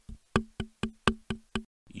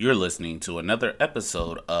You're listening to another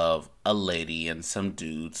episode of A Lady and Some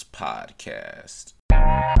Dudes podcast.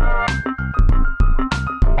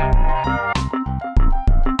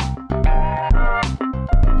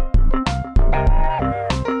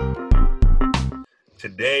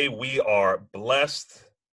 Today we are blessed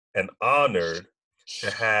and honored to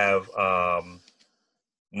have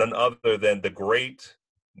none other than the great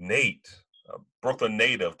Nate, a Brooklyn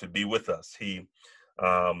native, to be with us. He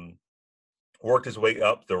worked his way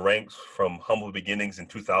up the ranks from humble beginnings in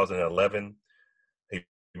 2011. He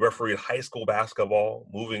refereed high school basketball,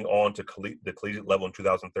 moving on to the collegiate level in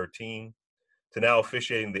 2013, to now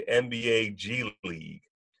officiating the NBA G League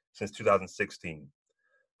since 2016.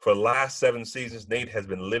 For the last 7 seasons, Nate has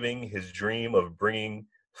been living his dream of bringing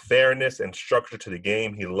fairness and structure to the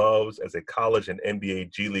game he loves as a college and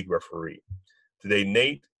NBA G League referee. Today,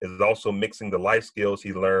 Nate is also mixing the life skills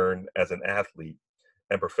he learned as an athlete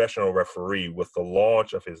and professional referee with the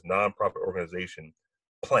launch of his nonprofit organization,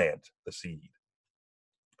 Plant the Seed.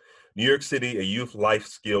 New York City, a youth life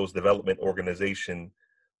skills development organization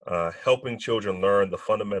helping children learn the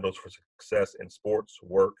fundamentals for success in sports,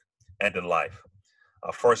 work, and in life.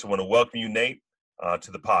 First, I want to welcome you, Nate,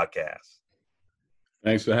 to the podcast.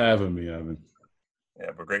 Thanks for having me, Evan. Yeah,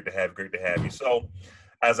 but great to have you. So,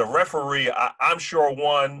 as a referee, I'm sure,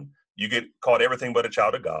 you get called everything but a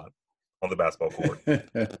child of God on the basketball court.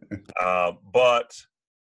 But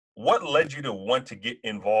what led you to want to get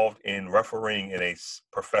involved in refereeing in a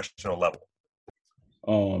professional level?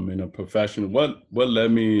 In a professional, what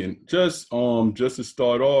led me in, just to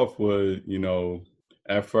start off with,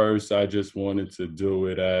 at first I just wanted to do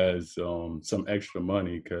it as some extra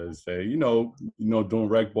money because doing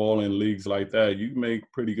rec ball in leagues like that, you make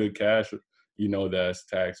pretty good cash, that's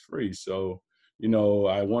tax free. So,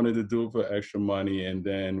 I wanted to do it for extra money. And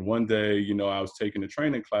then one day, I was taking a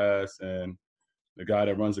training class and the guy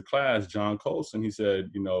that runs the class, John Colson, he said,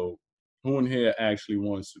 who in here actually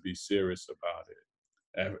wants to be serious about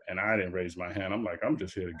it? And I didn't raise my hand. I'm like, I'm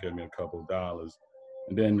just here to get me a couple of dollars.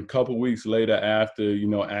 And then a couple of weeks later, after,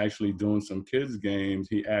 actually doing some kids games,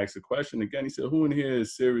 he asked a question again. He said, who in here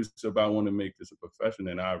is serious about wanting to make this a profession?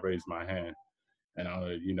 And I raised my hand. And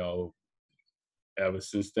ever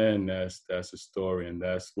since then, that's a story. And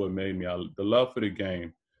that's what made me, the love for the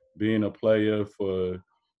game, being a player for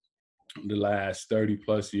the last 30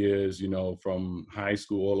 plus years, from high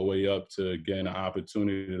school all the way up to getting an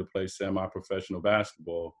opportunity to play semi-professional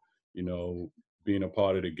basketball, being a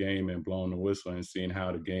part of the game and blowing the whistle and seeing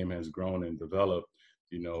how the game has grown and developed,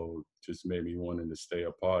 just made me wanting to stay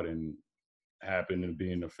a part, and happening to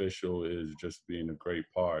be an official is just being a great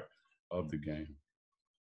part of the game.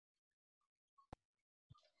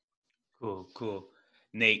 Cool.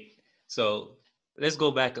 Nate, so let's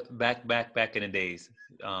go back in the days.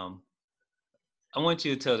 I want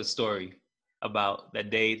you to tell the story about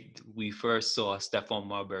that day we first saw Stephon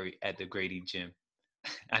Marbury at the Grady Gym.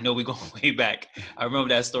 I know we're going way back. I remember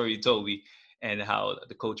that story you told me and how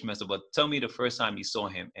the coach messed up. But tell me the first time you saw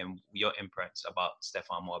him and your imprints about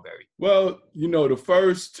Stephon Marbury. Well, the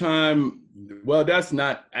first time, that's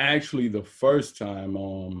not actually the first time.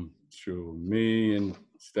 Me and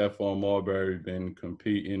Stephon Marbury been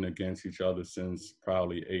competing against each other since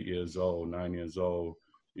probably 9 years old.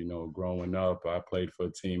 Growing up, I played for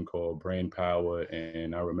a team called Brain Power,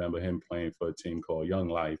 and I remember him playing for a team called Young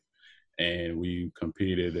Life. And we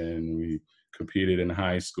competed in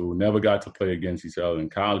high school. Never got to play against each other in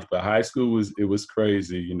college, but high school was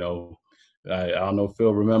crazy. I don't know if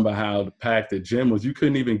Phil remember how packed the gym was. You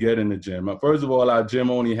couldn't even get in the gym. First of all, our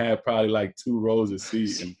gym only had probably like 2 rows of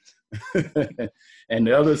seats, and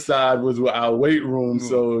the other side was our weight room.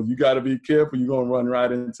 So you got to be careful. You're gonna run right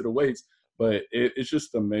into the weights. But it's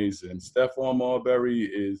just amazing. Stephon Marbury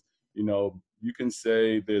is, you can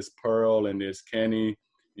say there's Pearl and there's Kenny.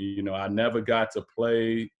 I never got to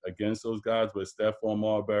play against those guys, but Stephon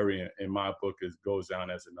Marbury, in my book, goes down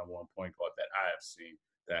as the number 1 point guard that I have seen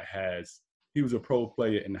he was a pro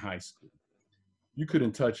player in high school. You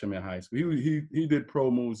couldn't touch him in high school. He did pro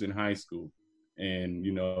moves in high school, and,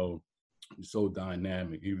 so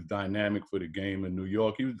dynamic. He was dynamic for the game in New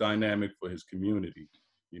York. He was dynamic for his community.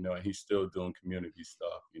 And he's still doing community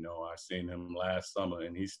stuff. I seen him last summer,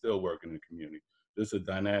 and he's still working in the community. Just a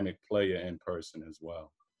dynamic player in person as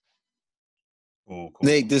well. Cool.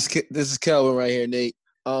 Nate, this is Kelvin right here, Nate.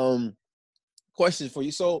 Question for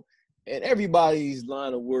you. So, in everybody's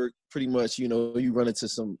line of work, pretty much, you run into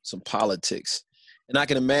some politics, and I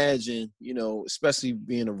can imagine, especially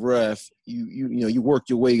being a ref, you work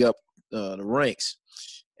your way up the ranks,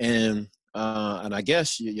 and I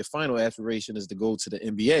guess your final aspiration is to go to the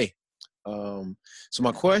NBA. So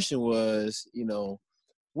my question was,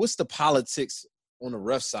 what's the politics on the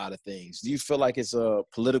ref side of things? Do you feel like it's a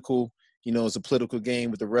political, it's a political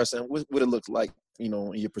game with the refs, and what it looks like, in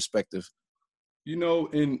your perspective?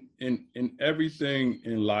 In everything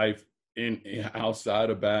in life, in outside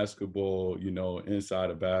of basketball, inside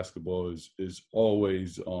of basketball is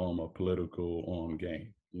always a political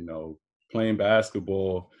game. Playing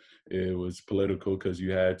basketball, it was political because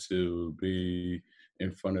you had to be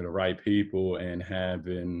in front of the right people and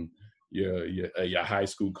having your high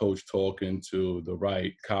school coach talking to the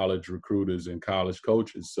right college recruiters and college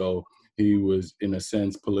coaches. So he was, in a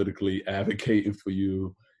sense, politically advocating for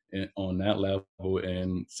you on that level.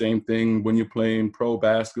 And same thing when you're playing pro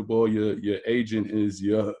basketball, your agent is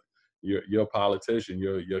your politician,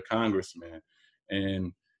 your congressman.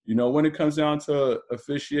 And when it comes down to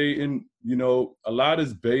officiating, a lot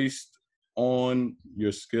is based on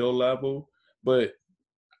your skill level. But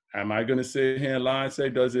am I going to sit here and lie and say,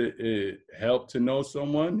 does it help to know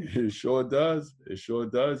someone? It sure does. It sure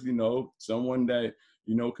does. Someone that,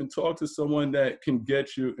 can talk to someone that can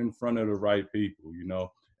get you in front of the right people,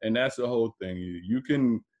 and that's the whole thing.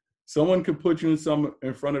 Someone can put you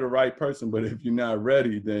in front of the right person, but if you're not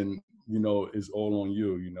ready, then, it's all on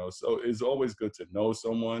you, So it's always good to know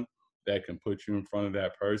someone that can put you in front of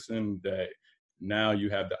that person, that now you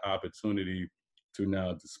have the opportunity to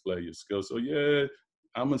now display your skills. So yeah,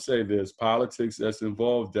 I'm going to say there's politics that's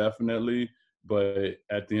involved, definitely. But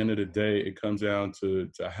at the end of the day, it comes down to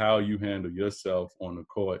how you handle yourself on the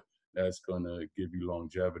court that's going to give you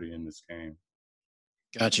longevity in this game.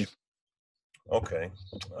 Gotcha. Okay.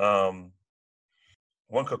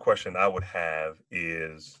 One quick question I would have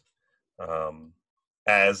is,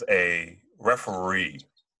 as a referee,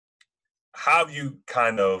 how have you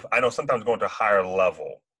I know sometimes going to a higher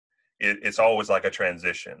level, it's always like a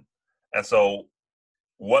transition. And so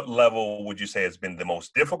what level would you say has been the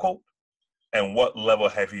most difficult? And what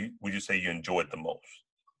level would you say you enjoyed the most?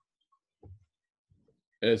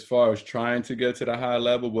 As far as trying to get to the high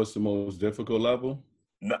level, what's the most difficult level?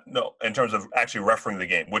 No, in terms of actually refereeing the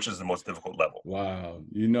game, which is the most difficult level? Wow.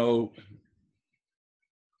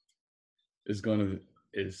 It's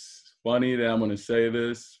funny that I'm going to say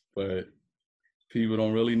this, but people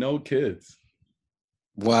don't really know kids.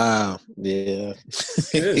 Wow. Yeah.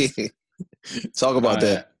 Kids. Talk about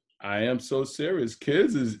that. I am so serious.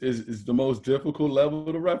 Kids is the most difficult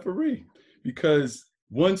level to referee, because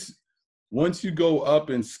once you go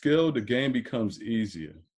up in skill, the game becomes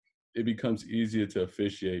easier. It becomes easier to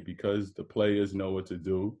officiate because the players know what to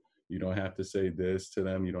do. You don't have to say this to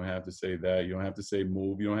them. You don't have to say that. You don't have to say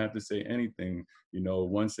move. You don't have to say anything.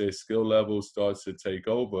 Once their skill level starts to take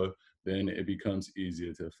over, then it becomes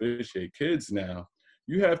easier to officiate. Kids now,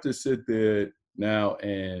 you have to sit there now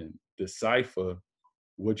and decipher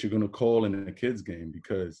what you're going to call in a kids game,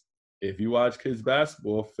 because if you watch kids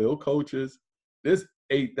basketball, field coaches, there's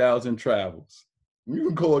 8,000 travels. You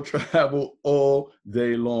can call travel all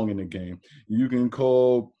day long in the game. You can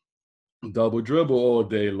call double dribble all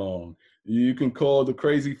day long. You can call the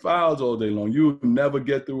crazy fouls all day long. You will never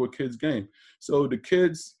get through a kid's game. So the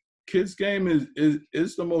kids game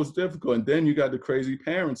is the most difficult. And then you got the crazy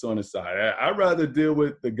parents on the side. I'd rather deal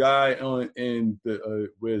with the guy where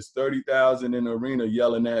it's 30,000 in the arena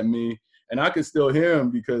yelling at me, and I can still hear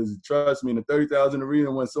him, because trust me, in the 30,000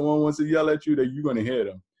 arena, when someone wants to yell at you, that you're going to hear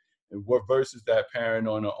them. And what versus that parent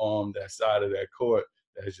on that side of that court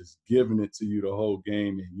that's just giving it to you the whole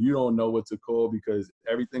game, and you don't know what to call because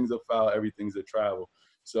everything's a foul, everything's a travel.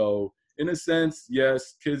 So in a sense,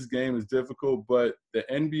 yes, kids' game is difficult, but the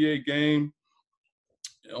NBA game,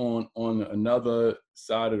 on another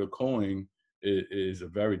side of the coin, is a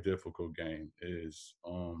very difficult game.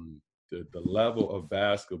 The level of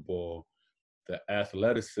basketball, the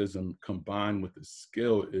athleticism combined with the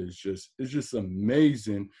skill is just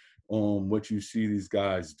amazing. What you see these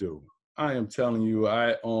guys do. I am telling you,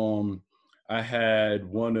 I had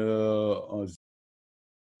one of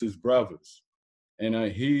his brothers, and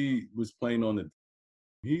he was playing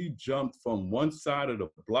he jumped from one side of the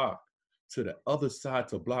block to the other side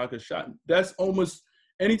to block a shot. That's almost,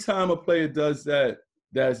 anytime a player does that,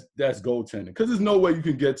 that's goaltending, because there's no way you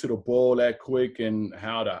can get to the ball that quick, and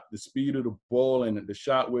how the speed of the ball and the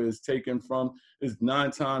shot where it's taken from is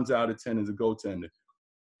 9 times out of 10 is a goaltender.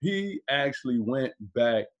 He actually went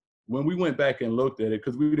back. When we went back and looked at it,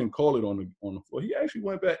 because we didn't call it on the floor, he actually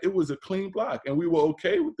went back. It was a clean block, and we were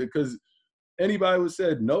okay with it, because anybody would have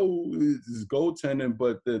said no, it's goaltending.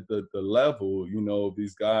 But the level,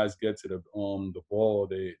 these guys get to the ball,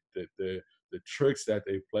 the tricks that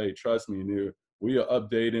they play. Trust me, we are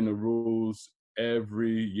updating the rules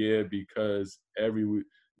every year, because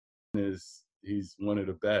he's one of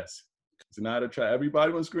the best. It's not a travel.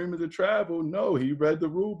 Everybody was screaming to travel. No, he read the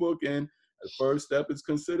rule book, and the first step is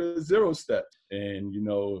considered 0 step. And,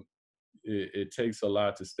 it takes a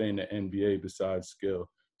lot to stay in the NBA besides skill.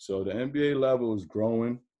 So the NBA level is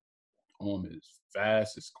growing. It's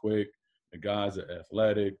fast, it's quick. The guys are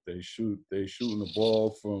athletic. They shooting the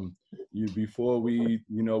ball from you. Before we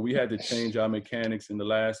had to change our mechanics in the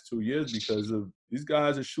last 2 years because of these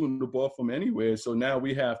guys are shooting the ball from anywhere. So now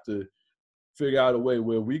we have to figure out a way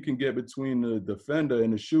where we can get between the defender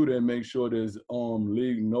and the shooter and make sure there's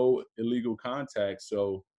no illegal contact.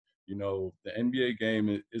 So, the NBA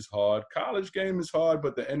game is hard. College game is hard,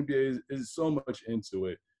 but the NBA is so much into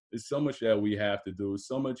it. There's so much that we have to do,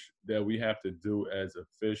 so much that we have to do as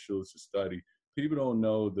officials to study. People don't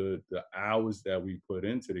know the hours that we put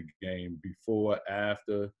into the game before,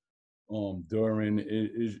 after, during.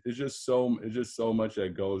 It's just so much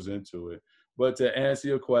that goes into it. But to answer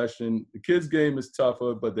your question, the kids' game is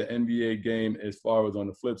tougher, but the NBA game, as far as on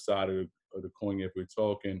the flip side of the coin, if we're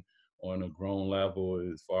talking on a grown level,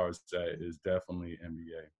 as far as that, is definitely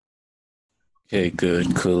NBA. Okay,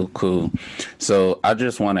 good, cool. So I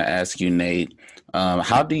just want to ask you, Nate,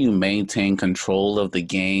 how do you maintain control of the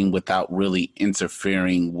game without really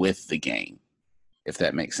interfering with the game, if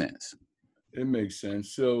that makes sense? It makes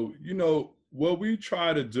sense. So, what we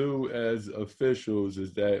try to do as officials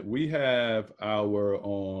is that we have our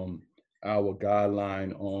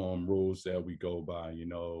guideline rules that we go by,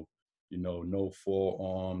 no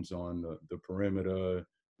forearms on the perimeter,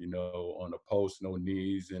 on the post, no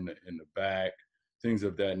knees in the back, things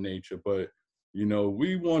of that nature. But,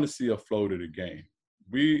 we want to see a flow to the game.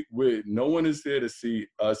 No one is there to see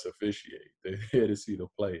us officiate. They're here to see the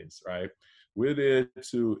players, right? We're there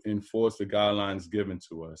to enforce the guidelines given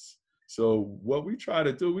to us. So what we try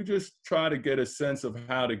to do, we just try to get a sense of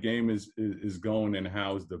how the game is going and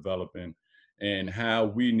how it's developing and how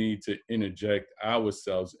we need to interject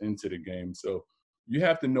ourselves into the game. So you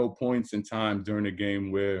have to know points in time during the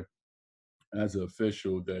game where, as an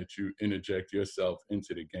official, that you interject yourself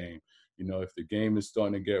into the game. If the game is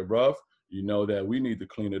starting to get rough, that we need to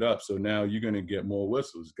clean it up. So now you're going to get more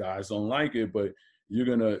whistles. Guys don't like it, but you're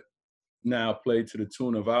going to now play to the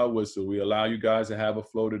tune of our whistle. We allow you guys to have a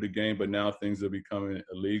flow to the game, but now things are becoming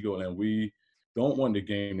illegal, and we don't want the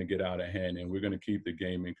game to get out of hand, and we're going to keep the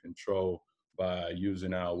game in control by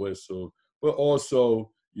using our whistle. But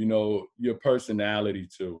also, your personality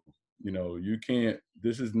too. You can't,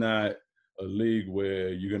 this is not a league where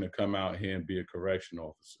you're going to come out here and be a correction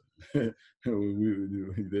officer.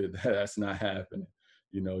 That's not happening.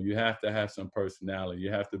 You have to have some personality.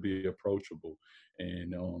 You have to be approachable,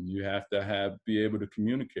 and you have to be able to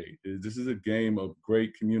communicate. This is a game of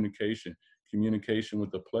great communication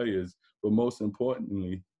with the players, but most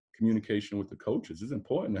importantly, communication with the coaches. It's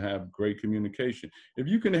important to have great communication. If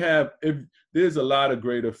there's a lot of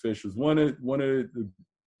great officials. One of the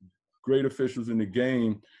great officials in the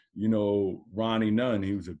game, Ronnie Nunn,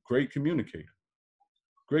 he was a great communicator.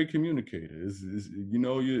 It's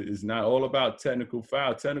not all about technical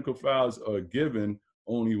fouls. Technical fouls are given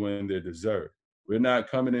only when they're deserved. We're not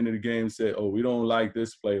coming into the game and say, oh, we don't like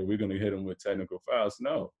this player, we're going to hit him with technical fouls.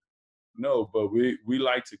 No, but we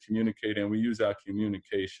like to communicate, and we use our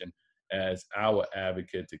communication as our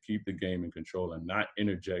advocate to keep the game in control and not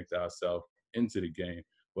interject ourselves into the game,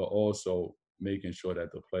 but also making sure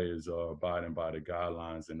that the players are abiding by the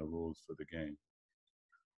guidelines and the rules for the game.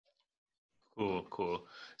 Cool.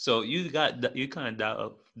 So you kind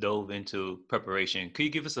of dove into preparation. Could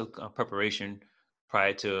you give us a preparation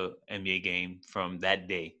prior to NBA game from that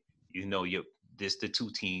day? This the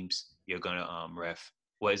two teams you're gonna ref.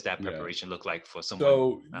 What does that preparation look like for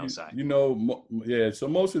someone outside? So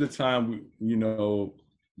most of the time,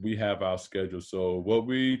 we have our schedule. So what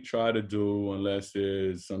we try to do, unless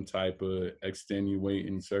there's some type of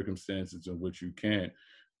extenuating circumstances in which you can't,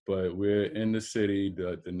 but we're in the city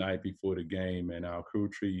the night before the game, and our crew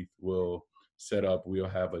chief will set up. We'll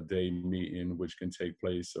have a day meeting, which can take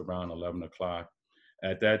place around 11 o'clock.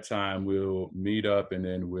 At that time, we'll meet up, and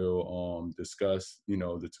then we'll discuss,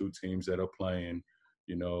 the two teams that are playing.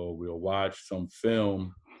 We'll watch some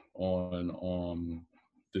film on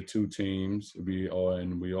the two teams.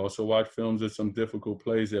 And we also watch films of some difficult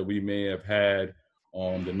plays that we may have had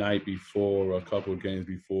the night before or a couple of games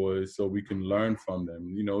before, so we can learn from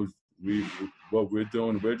them. What we're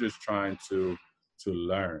doing, we're just trying to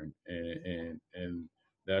learn, and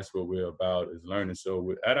that's what we're about, is learning.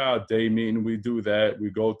 So at our day meeting, we do that.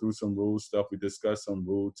 We go through some rule stuff. We discuss some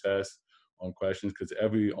rule tests on questions, because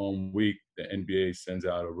every week the NBA sends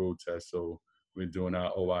out a rule test. So we're doing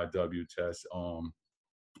our OIW test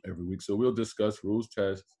every week. So we'll discuss rules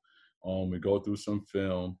tests. We go through some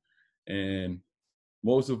film, And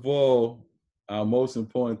most of all, our most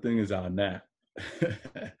important thing is our nap.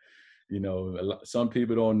 You know, some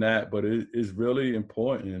people don't nap, but it is really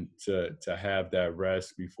important to have that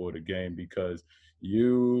rest before the game, because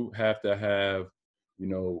you have to have, you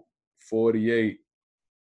know, 48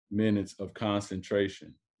 minutes of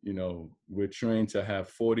concentration. You know, we're trained to have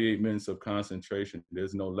 48 minutes of concentration.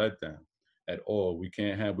 There's no letdown at all. We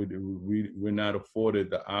can't have, we're not afforded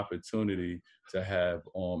the opportunity to have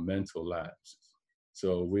mental lapse.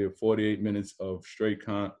 So we have 48 minutes of straight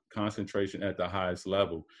concentration at the highest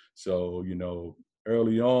level. So, you know,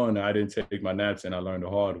 early on, I didn't take my naps, and I learned the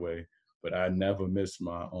hard way, but I never missed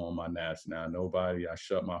my naps. Now, I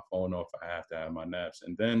shut my phone off. I have to have my naps.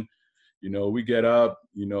 And then, you know, we get up,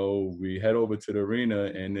 you know, we head over to the arena,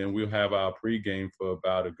 and then we'll have our pregame for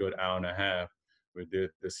about a good hour and a half. We're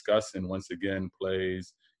discussing, once again,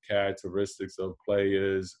 plays, characteristics of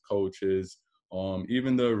players, coaches,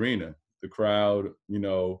 even the arena, the crowd, you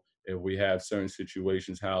know, if we have certain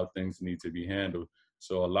situations, how things need to be handled.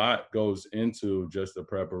 So a lot goes into just the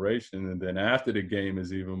preparation. And then after the game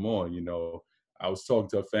is even more. You know, I was talking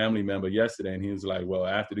to a family member yesterday, and he was like, well,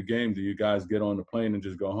 after the game, do you guys get on the plane and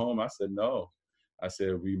just go home? I said, no. I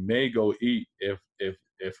said, we may go eat if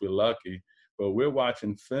we're lucky, but we're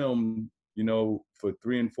watching film, you know, for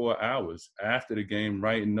 3 and 4 hours after the game,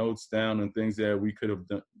 writing notes down on things that we could have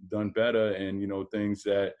done better, and, you know, things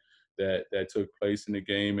that took place in the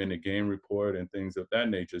game, and the game report and things of that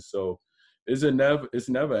nature. So it's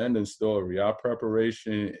never ending story. Our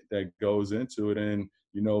preparation that goes into it. And,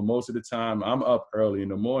 you know, most of the time I'm up early in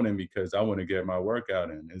the morning because I want to get my workout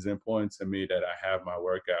in. It's important to me that I have my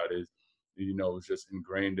workout. Is, you know, it's just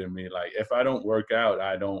ingrained in me. Like, if I don't work out,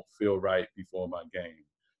 I don't feel right before my game.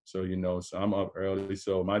 So, you know, so I'm up early.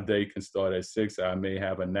 So my day can start at 6. I may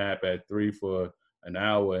have a nap at 3 for an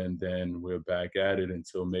hour, and then we're back at it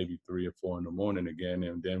until maybe 3 or 4 in the morning again.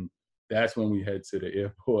 And then that's when we head to the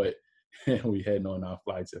airport and we heading on our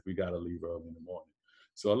flights if we got to leave early in the morning.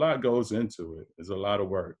 So a lot goes into it. It's a lot of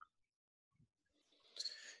work.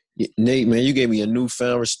 Nate, man, you gave me a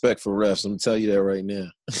newfound respect for refs. I'm gonna tell you that right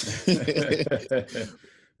now.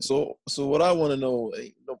 So what I want to know,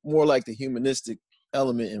 more like the humanistic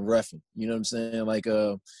element in reffing. You know what I'm saying? Like,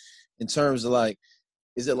 in terms of, like,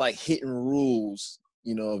 is it like hitting rules,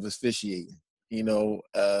 you know, of officiating? You know,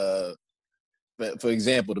 for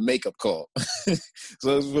example, the makeup call.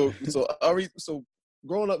 so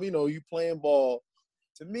growing up, you know, you playing ball.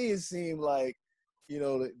 To me, it seemed like, you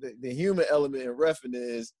know, the human element in reffing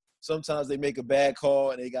is sometimes they make a bad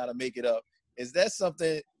call and they got to make it up. Is that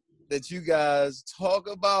something that you guys talk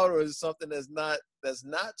about, or is it something that's not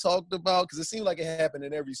talked about? Because it seems like it happened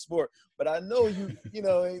in every sport. But I know you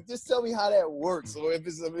know, just tell me how that works, or if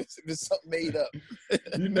it's something made up.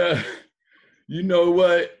 You know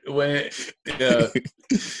what? When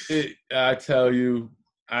I tell you,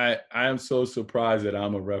 I am so surprised that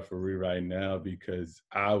I'm a referee right now, because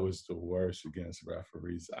I was the worst against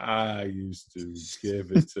referees. I used to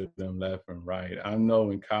give it to them left and right. I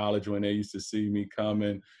know in college when they used to see me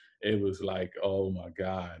coming, it was like, oh my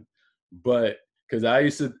God. But because I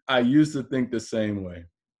used to think the same way.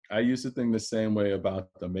 I used to think the same way about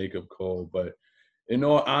the makeup call. But in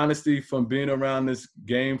all honesty, from being around this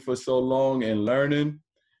game for so long and learning,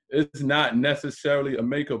 it's not necessarily a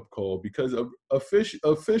makeup call, because a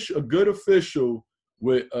good official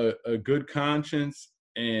with a good conscience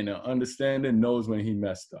and an understanding knows when he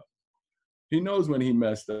messed up. He knows when he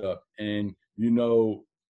messed up. And, you know,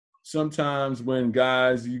 sometimes when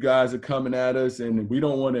you guys are coming at us and we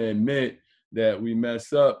don't want to admit that we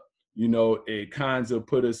mess up, you know, it kinds of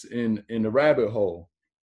put us in the rabbit hole.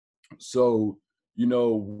 So, you know,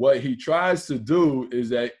 what he tries to do is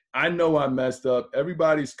that I know I messed up.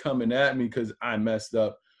 Everybody's coming at me because I messed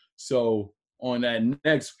up. So on that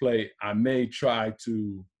next play, I may try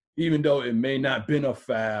to, even though it may not been a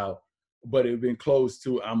foul, but it been close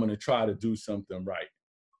to, I'm going to try to do something right.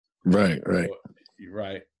 Right.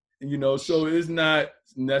 Right. You know, so it's not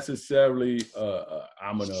necessarily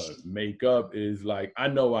I'm going to make up. Is like, I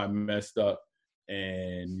know I messed up,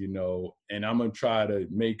 and, you know, and I'm going to try to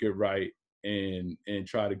make it right and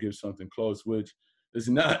try to give something close, which is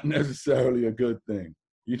not necessarily a good thing.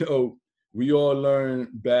 You know, we all learn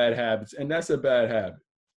bad habits, and that's a bad habit.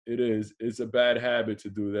 It is. It's a bad habit to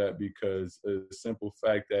do that, because of the simple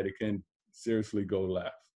fact that it can seriously go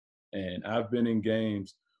left. And I've been in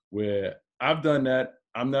games where I've done that.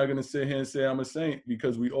 I'm not going to sit here and say I'm a saint,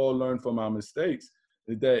 because we all learn from our mistakes.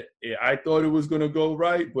 That I thought it was going to go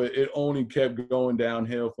right, but it only kept going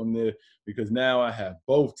downhill from there, because now I have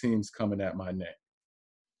both teams coming at my neck.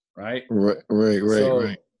 Right.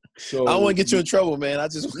 Right. So I don't want to get you in trouble, man. I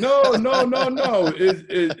just no. You're not gonna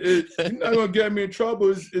get me in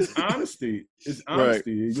trouble. It's honesty. It's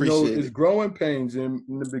honesty. Right. You know, Appreciate it's it. growing pains. In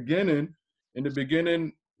the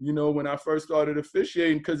beginning, you know, when I first started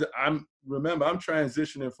officiating, because I'm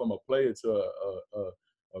transitioning from a player to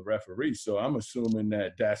a referee. So I'm assuming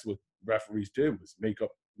that that's what referees did, was make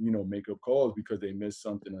up calls because they missed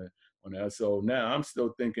something on that. So now I'm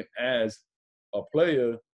still thinking as a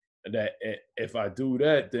player that if I do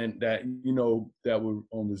that, then that, you know, that will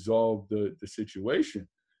resolve the situation.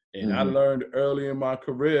 And I learned early in my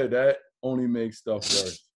career that only makes stuff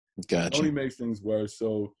worse. Gotcha. It only makes things worse.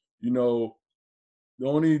 So, you know, the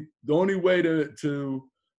only way to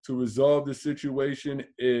resolve the situation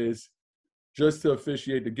is just to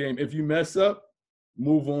officiate the game. If you mess up,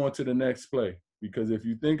 move on to the next play. Because if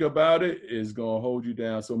you think about it, it's gonna hold you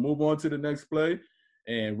down. So move on to the next play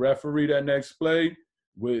and referee that next play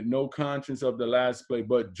with no conscience of the last play.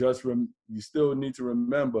 But just you still need to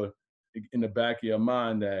remember in the back of your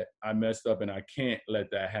mind that I messed up and I can't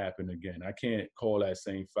let that happen again. I can't call that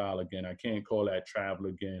same foul again. I can't call that travel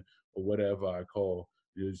again, or whatever I call.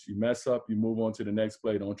 Is you mess up, you move on to the next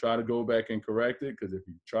play. Don't try to go back and correct it, because if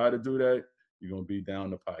you try to do that, you're going to be down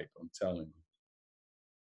the pipe. I'm telling you.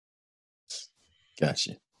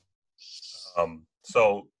 Gotcha.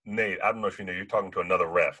 So, Nate, I don't know if you know, you're talking to another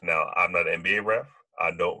ref. Now, I'm not an NBA ref.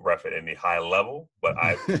 I don't ref at any high level, but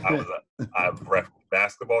I've ref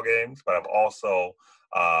basketball games, but I've also,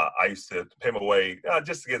 I used to pay my way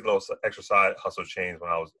just to get those extra side hustle change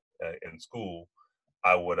when I was in school.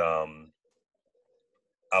 I would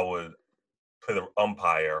play the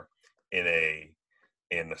umpire in a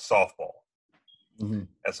softball. Mm-hmm.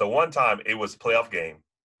 And so one time it was a playoff game.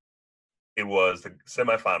 It was the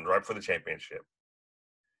semifinals right before the championship.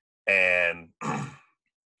 And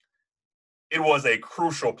it was a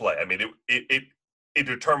crucial play. I mean, it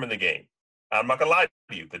determined the game. I'm not going to lie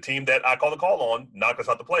to you. The team that I called the call on knocked us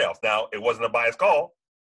out the playoffs. Now, it wasn't a biased call,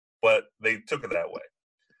 but they took it that way.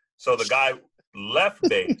 So the guy left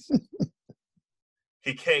base,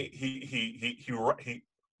 his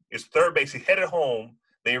third base, he headed home.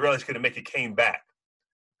 Then he realized he couldn't make it, came back.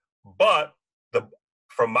 But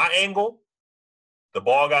from my angle, the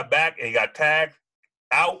ball got back and he got tagged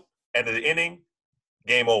out, end of the inning,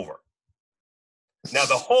 game over. Now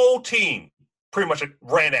the whole team pretty much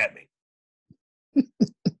ran at me.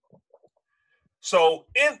 So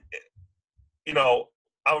you know,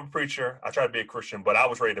 I'm a preacher. I try to be a Christian, but I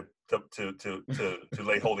was ready to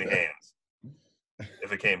lay holy hands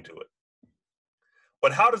if it came to it.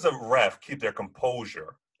 But how does a ref keep their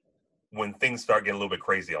composure when things start getting a little bit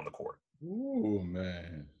crazy on the court? Ooh,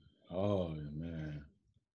 man. Oh, man.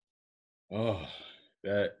 Oh,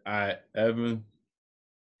 Evan,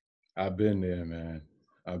 I've been there, man.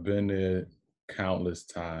 I've been there countless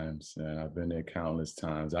times, man. I've been there countless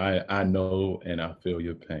times. I know and I feel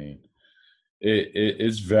your pain.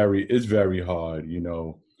 It's very hard, you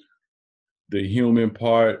know. The human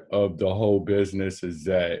part of the whole business is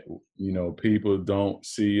that, you know, people don't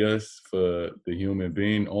see us for the human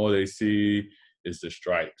being. All they see is the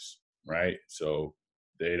stripes, right? So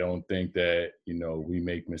they don't think that, you know, we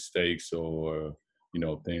make mistakes or, you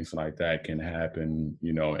know, things like that can happen,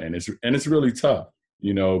 you know, and it's really tough,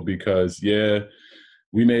 you know, because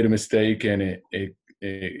we made a mistake and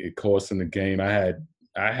it cost them the game. I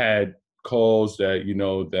had calls that, you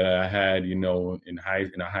know, that I had, you know, in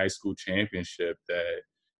a high school championship that,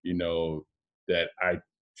 you know, that I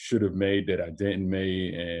should have made that I didn't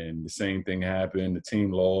make, and the same thing happened. The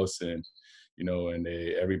team lost, and, you know, and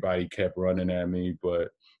everybody kept running at me, but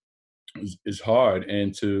it's hard.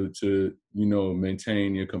 And to you know,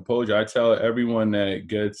 maintain your composure. I tell everyone that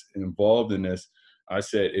gets involved in this, I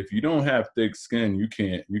said, if you don't have thick skin, you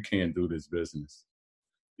can't do this business,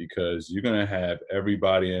 because you're gonna have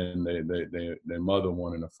everybody and their mother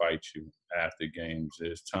wanting to fight you after games.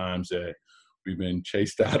 There's times that we've been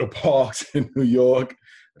chased out of parks in New York.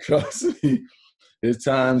 Trust me. There's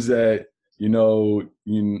times that, you know,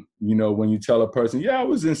 when you tell a person, yeah, I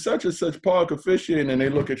was in such and such park officiating, and they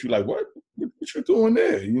look at you like, what you doing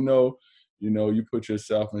there? You know, you put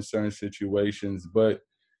yourself in certain situations, but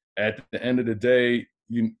at the end of the day,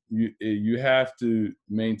 you have to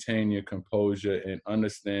maintain your composure and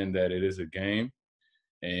understand that it is a game.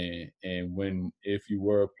 And if you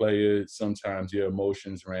were a player, sometimes your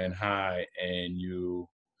emotions ran high and you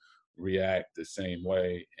react the same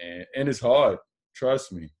way. And it's hard.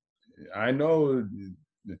 Trust me. I know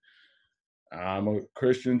I'm a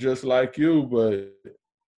Christian just like you, but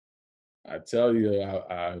I tell you,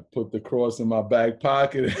 I put the cross in my back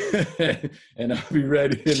pocket and I'll be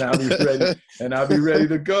ready to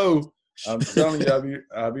go. I'm telling you,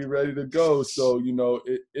 I'll be ready to go. So, you know,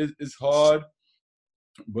 it's hard,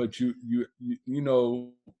 but you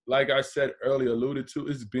know, like I said earlier, alluded to,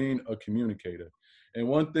 is being a communicator. And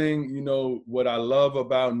one thing, you know, what I love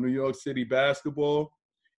about New York City basketball,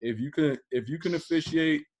 if you can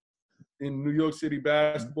officiate in New York City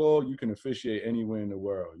basketball, you can officiate anywhere in the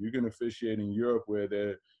world. You can officiate in Europe where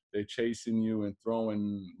they're chasing you and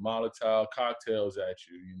throwing Molotov cocktails at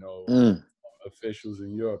you, you know, officials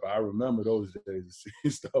in Europe. I remember those days to see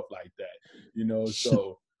stuff like that, you know,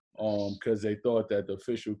 so because they thought that the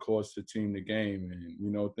official cost the team the game and,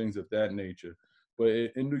 you know, things of that nature. But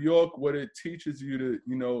in New York, what it teaches you to,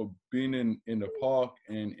 you know, being in the park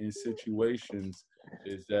and in situations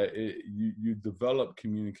is that you develop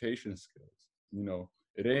communication skills. You know,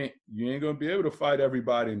 you ain't gonna be able to fight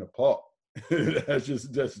everybody in the park. that's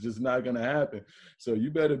just not gonna happen. So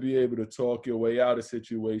you better be able to talk your way out of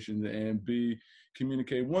situations and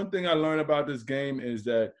communicate. One thing I learned about this game is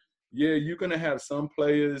that, yeah, you're gonna have some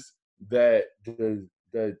players that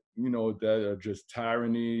you know, that are just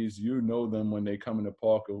tyrannies. You know them when they come in the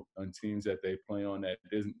park on teams that they play on, that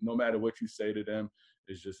no matter what you say to them,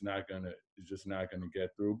 it's just not gonna get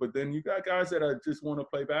through. But then you got guys that just want to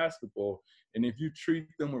play basketball, and if you treat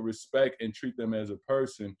them with respect and treat them as a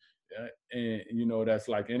person, and you know, that's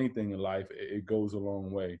like anything in life, it goes a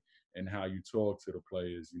long way in how you talk to the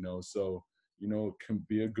players. You know, so, you know, can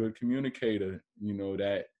be a good communicator. You know,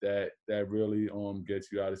 that really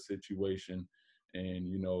gets you out of situation. And,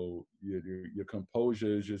 you know, your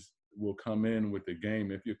composure will come in with the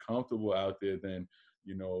game. If you're comfortable out there, then,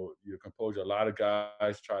 you know, your composure. A lot of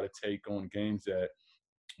guys try to take on games that,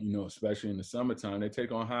 you know, especially in the summertime, they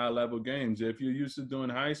take on high level games. If you're used to doing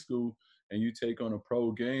high school and you take on a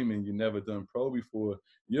pro game and you've never done pro before,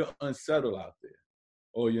 you're unsettled out there,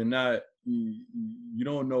 or you're not, you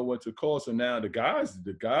don't know what to call. So now the guys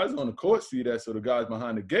on the court see that, so the guys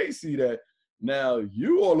behind the gate see that. Now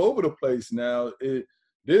you all over the place. Now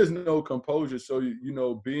there's no composure. So you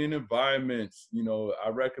know, being in environments, you know, I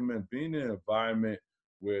recommend being in an environment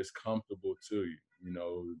where it's comfortable to you. You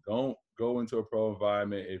know, don't go into a pro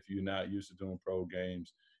environment if you're not used to doing pro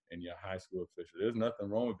games and you're a high school official. There's nothing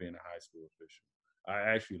wrong with being a high school official. I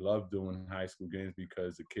actually love doing high school games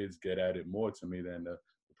because the kids get at it more to me than the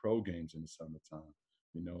pro games in the summertime.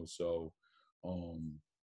 You know, so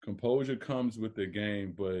composure comes with the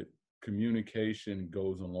game, but communication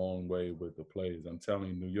goes a long way with the players. I'm telling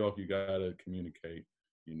you, New York, you gotta communicate,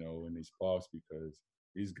 you know, in these parks, because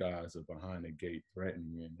these guys are behind the gate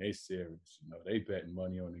threatening you, and they serious. You know, they betting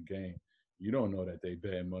money on the game. You don't know that they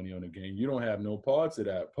betting money on the game. You don't have no parts of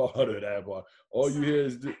that part of that part. All you hear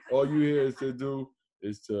is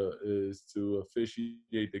to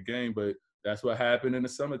officiate the game. But that's what happened in the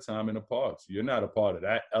summertime in the parks. You're not a part of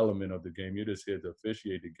that element of the game. You're just here to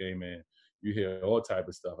officiate the game, and you hear all type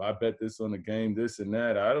of stuff. I bet this on the game, this and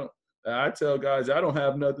that. I tell guys, I don't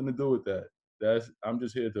have nothing to do with that. I'm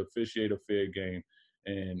just here to officiate a fair game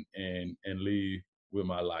and leave with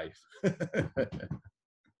my life.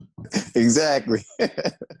 Exactly.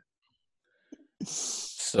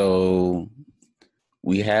 So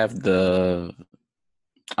we have I'm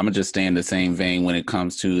gonna just stay in the same vein when it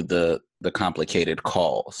comes to the complicated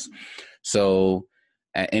calls. So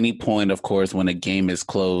at any point, of course, when a game is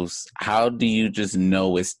close, how do you just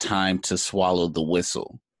know it's time to swallow the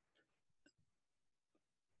whistle?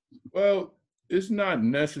 Well, it's not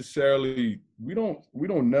necessarily, we don't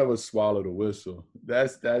never swallow the whistle.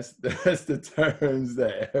 That's the terms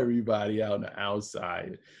that everybody out on the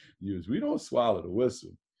outside use. We don't swallow the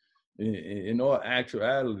whistle. In all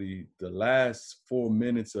actuality, the last 4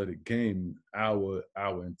 minutes of the game, our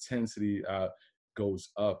intensity goes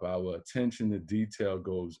up, our attention to detail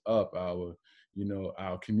goes up, our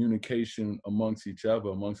communication amongst each other,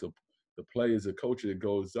 amongst the players, the coaches, it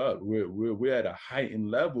goes up. We're at a heightened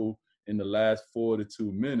level in the last 4 to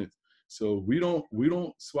 2 minutes. So we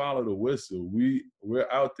don't swallow the whistle.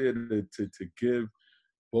 We're out there to give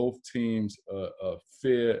both teams a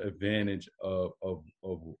fair advantage of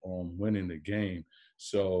winning the game.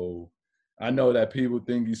 So I know that people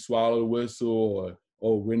think you swallow the whistle,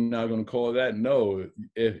 or we're not going to call that. No,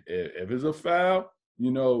 if it's a foul,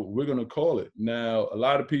 we're going to call it. Now, a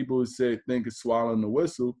lot of people think it's swallowing the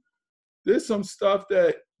whistle. There's some stuff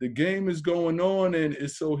that the game is going on and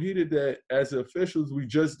it's so heated that as officials, we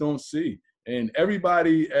just don't see. And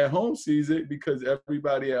everybody at home sees it because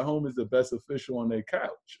everybody at home is the best official on their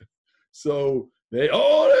couch. So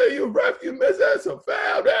you ref, you missed, that's a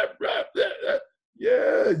foul, that.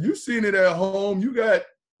 Yeah, you seen it at home. You got,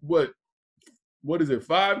 what is it,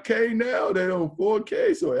 5K now? They on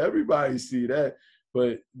 4K, so everybody see that.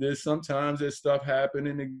 But there's sometimes that stuff happen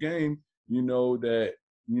in the game, that,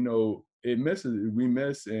 it misses, we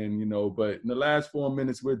miss. And, but in the last 4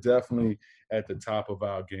 minutes, we're definitely at the top of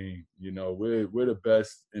our game. We're the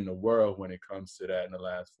best in the world when it comes to that in the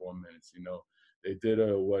last 4 minutes. They did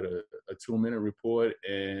a 2-minute report,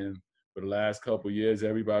 and for the last couple of years,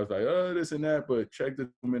 everybody's like, oh, this and that, but check the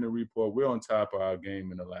 2-minute report. We're on top of our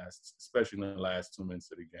game especially in the last 2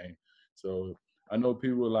 minutes of the game. So I know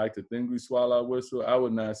people would like to think we swallow our whistle. I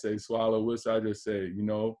would not say swallow a whistle. I just say,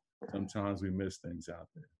 sometimes we miss things out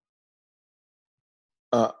there.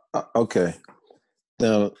 Okay.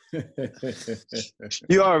 Now,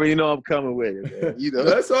 you already know I'm coming with it, man.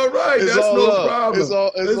 That's all right. That's no problem. It's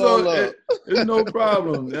all love. It's no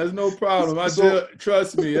problem. There's no problem.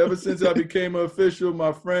 Trust me, ever since I became an official,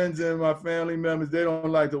 my friends and my family members, they don't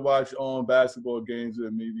like to watch basketball games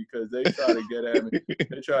with me because they try to get at me.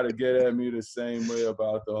 They try to get at me the same way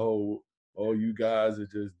about the whole, you guys are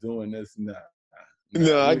just doing this and that.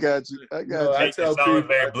 No, I got you. I tell people, people,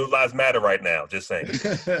 very Blue Lives Matter right now. Just saying.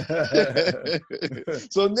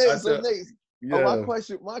 So Nate, yeah.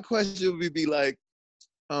 my question would be like,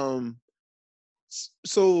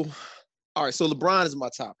 so all right, so LeBron is my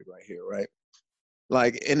topic right here, right?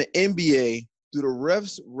 Like in the NBA, do the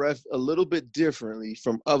refs ref a little bit differently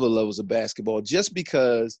from other levels of basketball just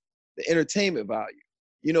because the entertainment value?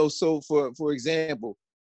 So for example,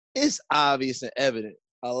 it's obvious and evident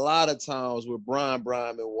a lot of times with Brian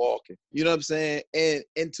been walking. You know what I'm saying? And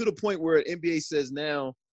to the point where the NBA says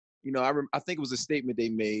now, I think it was a statement they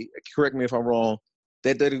made, correct me if I'm wrong,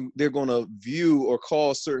 that they're going to view or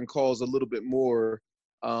call certain calls a little bit more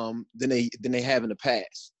than they have in the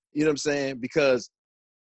past. You know what I'm saying? Because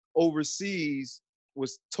overseas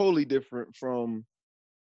was totally different from,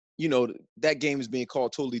 that game is being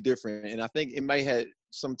called totally different. And I think it might have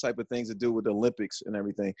some type of things to do with the Olympics and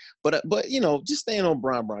everything. But just staying on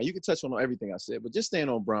Brian. You can touch on everything I said, but just staying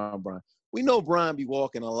on Brian. We know Brian be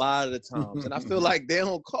walking a lot of the times. And I feel like they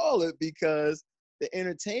don't call it because the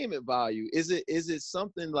entertainment value. Is it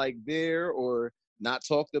something like there or not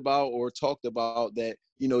talked about or talked about that,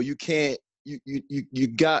 you can't, you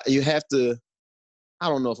have to, I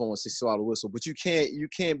don't know if I want to say swallow whistle, but you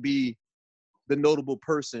can't be the notable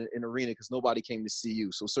person in the arena because nobody came to see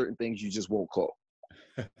you. So certain things you just won't call.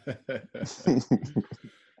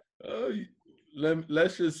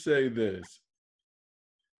 Let's just say this.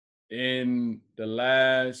 In the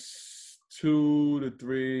last 2 to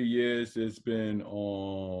 3 years, there's been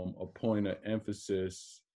a point of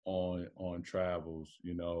emphasis on travels.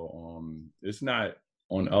 It's not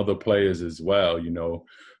on other players as well.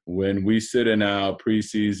 When we sit in our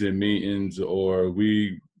preseason meetings or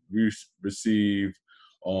we receive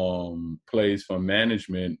plays from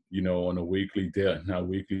management, on a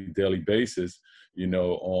daily basis,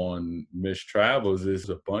 on missed travels, there's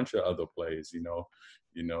a bunch of other plays,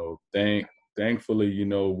 thankfully,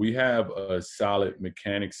 we have a solid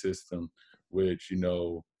mechanic system, which,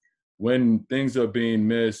 when things are being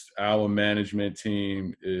missed, our management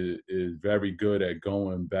team is very good at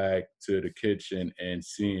going back to the kitchen and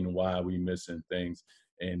seeing why we missing things.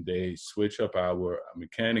 And they switch up our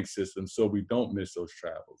mechanic system so we don't miss those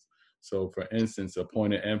travels. So, for instance, a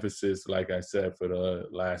point of emphasis, like I said, for the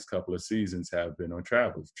last couple of seasons have been on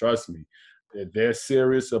travels. Trust me, they're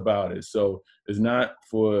serious about it. So it's not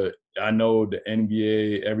I know the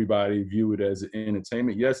NBA, everybody view it as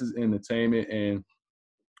entertainment. Yes, it's entertainment. And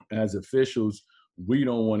as officials, we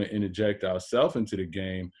don't want to interject ourselves into the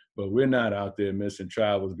game, but we're not out there missing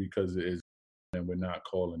travels because it is and we're not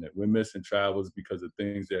calling it. We're missing travels because of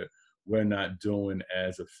things that we're not doing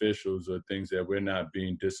as officials or things that we're not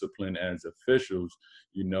being disciplined as officials,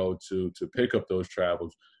 to pick up those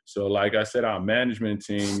travels. So like I said, our management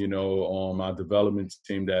team, our development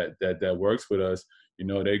team that works with us,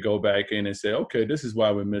 they go back in and say, okay, this is why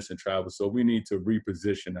we're missing travels. So we need to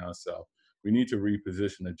reposition ourselves. We need to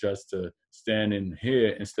reposition, adjust to standing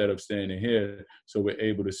here instead of standing here. So we're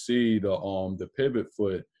able to see the pivot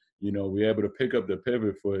foot. We're able to pick up the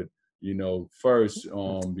pivot foot, first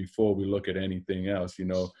before we look at anything else,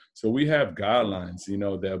 So we have guidelines,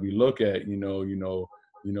 that we look at,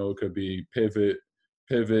 it could be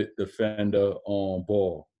pivot, defender,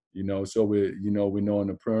 ball, So we know in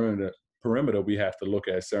the perimeter we have to look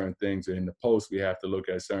at certain things. In the post, we have to look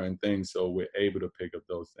at certain things. So we're able to pick up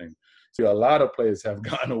those things. So a lot of players have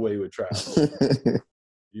gone away with travel.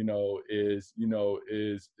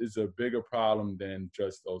 Is a bigger problem than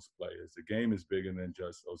just those players. The game is bigger than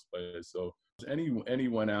just those players. So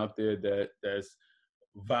anyone out there that's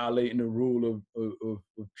violating the rule of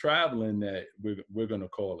traveling, that we're going to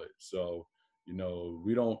call it. So,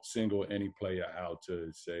 we don't single any player out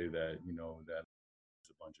to say that, that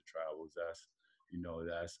bunch of travels. That's,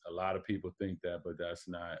 that's a lot of people think that, but that's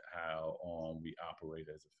not how we operate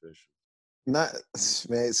as officials. Not,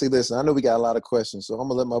 man. See, listen. I know we got a lot of questions, so I'm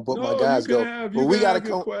gonna let my guys go. But we gotta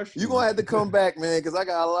come. You're gonna have to come back, man, because I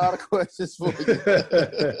got a lot of questions for you.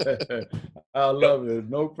 I love it.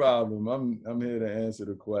 No problem. I'm here to answer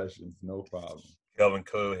the questions. No problem. Kelvin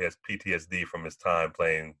clearly has PTSD from his time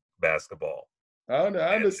playing basketball. I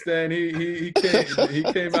understand. He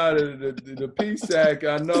came out of the PSAC.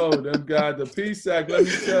 I know them guys. The PSAC. Let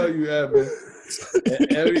me tell you, Evan.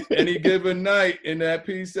 Any given night in that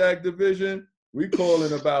PSAC division, we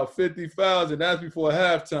calling about 50 fouls, and that's before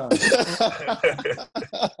halftime.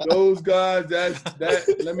 Those guys.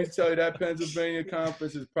 That. Let me tell you, that Pennsylvania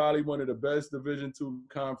conference is probably one of the best Division II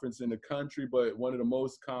conference in the country, but one of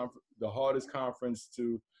the hardest conference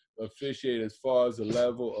to officiate as far as the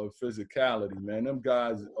level of physicality, man. Them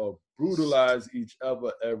guys brutalize each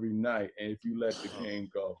other every night, and if you let the game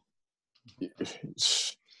go.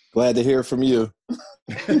 Glad to hear from you.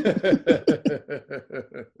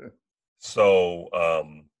 So,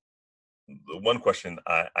 the one question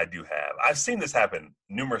I do have, I've seen this happen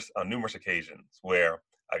on numerous occasions where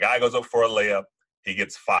a guy goes up for a layup, he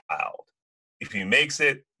gets fouled. If he makes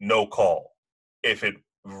it, no call. If it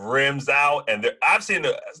rims out, and I've seen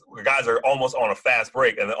the guys are almost on a fast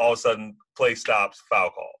break, and then all of a sudden play stops, foul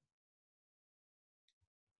call.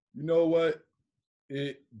 You know what?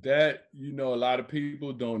 A lot of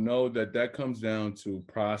people don't know that comes down to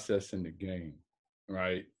processing the game,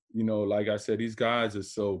 right? Like I said, these guys are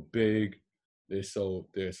so big, they're so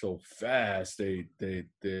fast,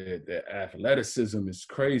 their athleticism is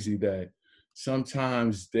crazy that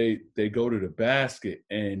sometimes they go to the basket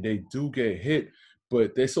and they do get hit,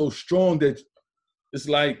 but they're so strong that it's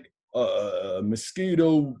like a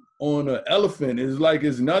mosquito on an elephant. It's like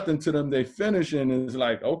it's nothing to them. They finish and it's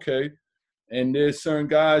like, okay. And there's certain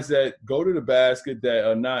guys that go to the basket that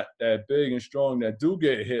are not that big and strong that do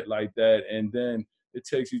get hit like that. And then it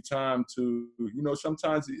takes you time to,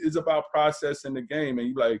 sometimes it's about processing the game. And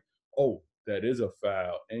you're like, oh, that is a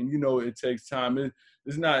foul. And, it takes time.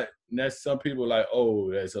 It's not, some people are like,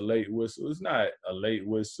 oh, that's a late whistle. It's not a late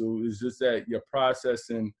whistle. It's just that you're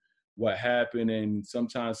processing what happened. And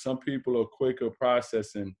sometimes some people are quicker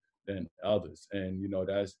processing than others. And,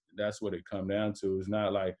 that's what it comes down to. It's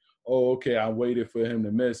not like, oh, okay, I waited for him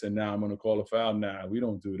to miss, and now I'm going to call a foul. Nah, we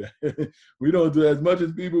don't do that. We don't do that. As much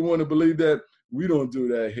as people want to believe that, we don't do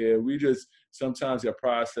that here. We just, sometimes your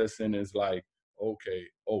processing is like, okay,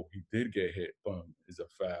 oh, he did get hit. Boom, is a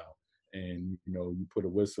foul. And, you put a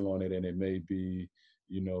whistle on it, and it may be,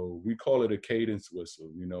 we call it a cadence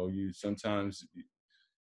whistle. Sometimes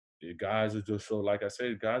the guys are just so, like I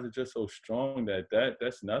said, guys are just so strong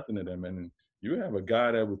that's nothing to them. And you have a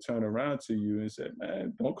guy that would turn around to you and say,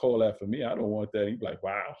 man, don't call that for me. I don't want that. And you're like,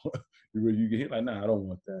 wow. You get hit like, nah, I don't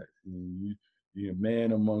want that. You're a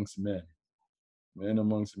man amongst men. Man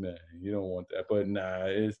amongst men. You don't want that. But nah,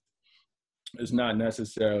 it's not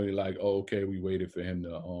necessarily like, oh, okay, we waited for him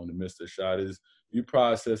to miss the shot. Is you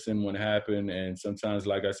processing what happened. And sometimes,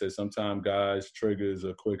 like I said, sometimes guys' triggers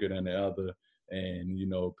are quicker than the other. And,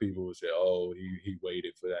 people would say, oh, he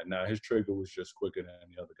waited for that. Now, his trigger was just quicker than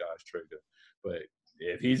the other guy's trigger. But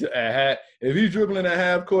if he's dribbling at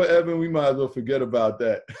half court, Evan, we might as well forget about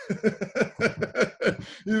that.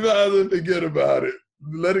 You might as well forget about it.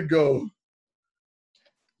 Let it go.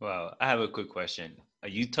 Well, I have a quick question.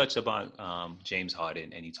 You touched about James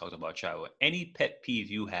Harden, and you talked about travel. Any pet peeve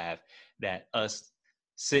you have that us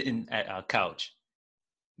sitting at our couch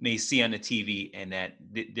may see on the TV, and that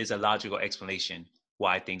there's a logical explanation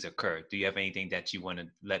why things occur? Do you have anything that you want to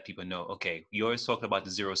let people know? Okay, you always talking about the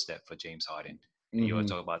 0 step for James Harden, and you always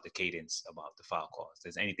talk about the cadence, about the foul calls.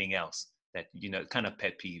 There's anything else that, kind of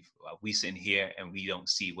pet peeve? We sitting here and we don't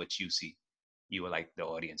see what you see. You would like the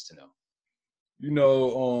audience to know.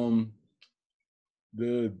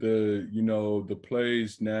 The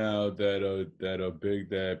plays now that are big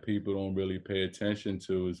that people don't really pay attention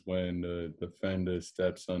to is when the defender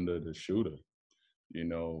steps under the shooter.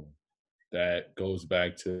 That goes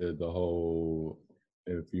back to the whole,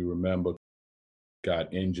 if you remember,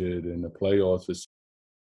 got injured in the playoffs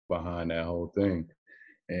behind that whole thing.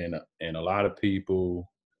 And a lot of people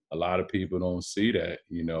don't see that,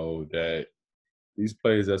 that these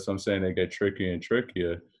plays, that's what I'm saying, they get trickier and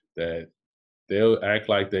trickier, that they'll act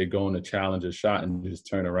like they're going to challenge a shot and just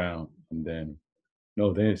turn around. And then,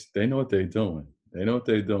 no, they know what they're doing. They know what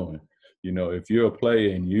they're doing. If you're a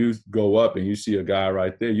player and you go up and you see a guy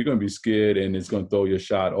right there, you're going to be scared and it's going to throw your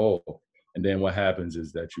shot off. And then what happens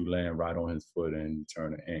is that you land right on his foot and you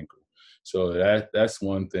turn an ankle. So that's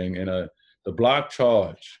one thing. And the block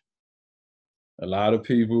charge. A lot of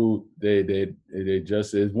people, they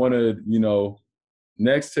just, it's one of,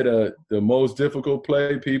 next to the most difficult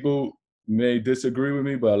play, people may disagree with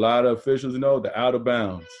me, but a lot of officials know the out of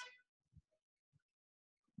bounds.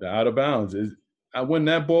 The out of bounds is when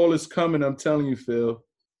that ball is coming. I'm telling you, Phil,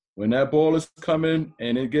 when that ball is coming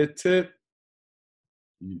and it get tipped,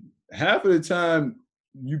 half of the time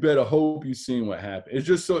you better hope you've seen what happened.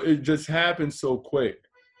 It just happens so quick,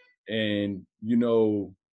 and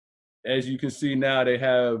as you can see now, they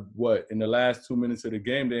have in the last 2 minutes of the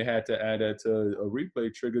game, they had to add that to a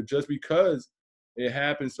replay trigger just because it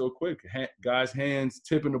happened so quick. Guys' hands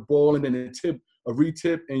tipping the ball and then a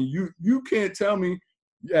retip, and you can't tell me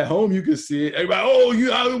at home you can see it.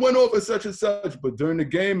 Everybody, I went over such and such, but during the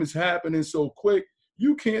game it's happening so quick,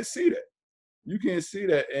 you can't see that. You can't see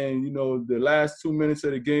that, and the last 2 minutes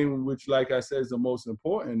of the game, which, like I said, is the most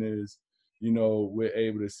important, is we're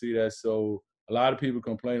able to see that. So a lot of people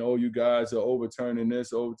complain, oh, you guys are overturning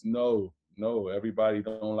this. Oh, no, everybody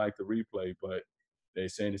don't like the replay, but they're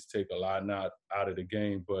saying it's take a lot out of the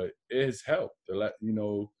game. But it has helped.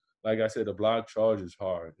 Like I said, the block charge is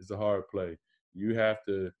hard. It's a hard play. You have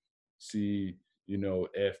to see,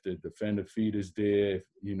 if the defender feet is there, if,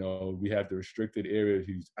 we have the restricted area,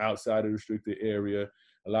 he's outside the restricted area.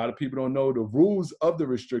 A lot of people don't know the rules of the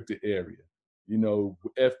restricted area.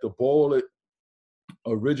 If the ball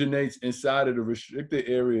originates inside of the restricted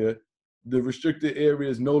area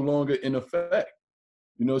is no longer in effect.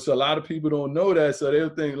 So a lot of people don't know that. So they'll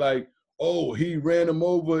think like, oh, he ran him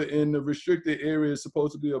over in the restricted area, is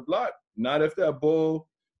supposed to be a block. Not if that ball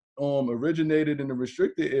originated in the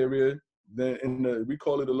restricted area, then we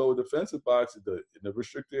call it a lower defensive box, the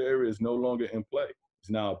restricted area is no longer in play. It's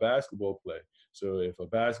now a basketball play. So if a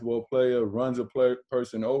basketball player runs a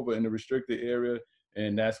person over in the restricted area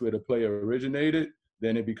and that's where the play originated,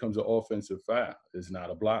 then it becomes an offensive foul. It's not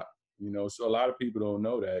a block. So a lot of people don't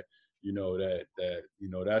know that,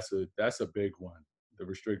 that's a big one, the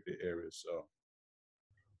restricted area. So.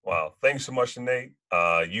 Wow. Thanks so much, Nate.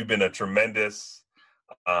 You've been a tremendous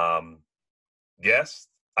guest.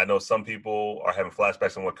 I know some people are having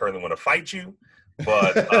flashbacks and currently want to fight you,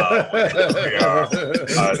 but we are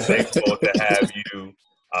thankful to have you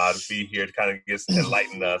to be here to kind of just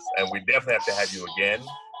enlighten us, and we definitely have to have you again.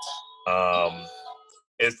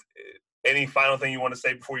 Is any final thing you want to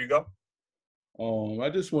say before you go? I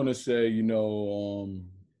just want to say,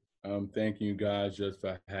 I'm thanking you guys just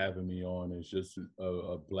for having me on. It's just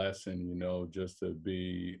a blessing, just to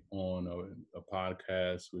be on a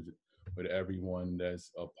podcast with everyone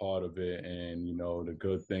that's a part of it. And, the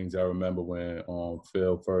good things I remember when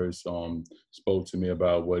Phil first spoke to me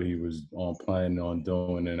about what he was planning on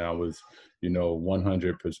doing. And I was,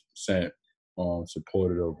 100%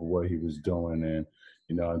 supportive of what he was doing. And,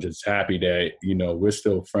 I'm just happy that, we're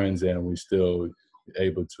still friends and we still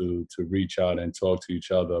able to reach out and talk to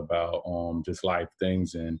each other about just life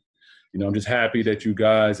things. And I'm just happy that you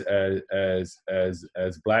guys as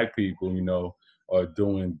Black people are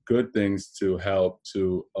doing good things to help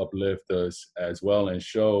to uplift us as well and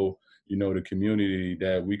show the community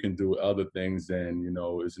that we can do other things. And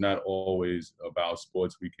it's not always about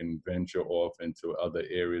sports. We can venture off into other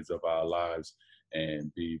areas of our lives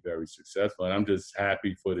and be very successful. And I'm just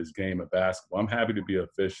happy for this game of basketball. I'm happy to be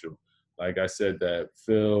official. Like I said, that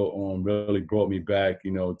Phil really brought me back,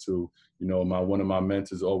 to, one of my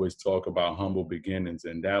mentors always talk about humble beginnings.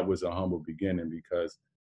 And that was a humble beginning because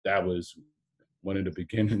that was one of the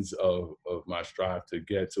beginnings of my strive to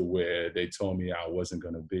get to where they told me I wasn't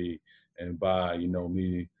going to be. And by,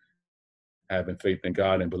 me having faith in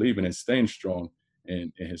God and believing and staying strong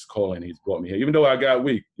in his calling, he's brought me here. Even though I got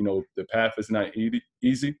weak, the path is not easy.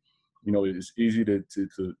 It's easy to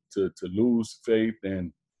lose faith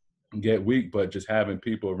and get weak, but just having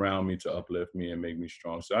people around me to uplift me and make me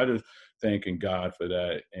strong. So I just thanking God for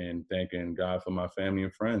that and thanking God for my family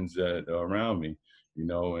and friends that are around me,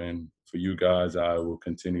 and for you guys, I will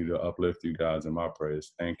continue to uplift you guys in my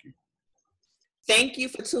prayers. Thank you. Thank you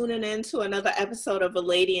for tuning in to another episode of A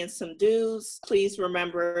Lady and Some Dudes. Please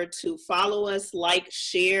remember to follow us, like,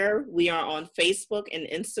 share. We are on Facebook and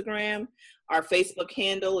Instagram. Our Facebook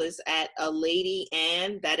handle is at A Lady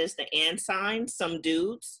and, that is the and sign, Some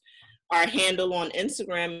Dudes. Our handle on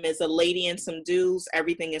Instagram is A Lady and Some Dudes.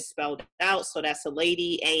 Everything is spelled out, so that's A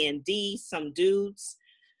Lady, A and D, Some Dudes.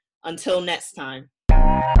 Until next time.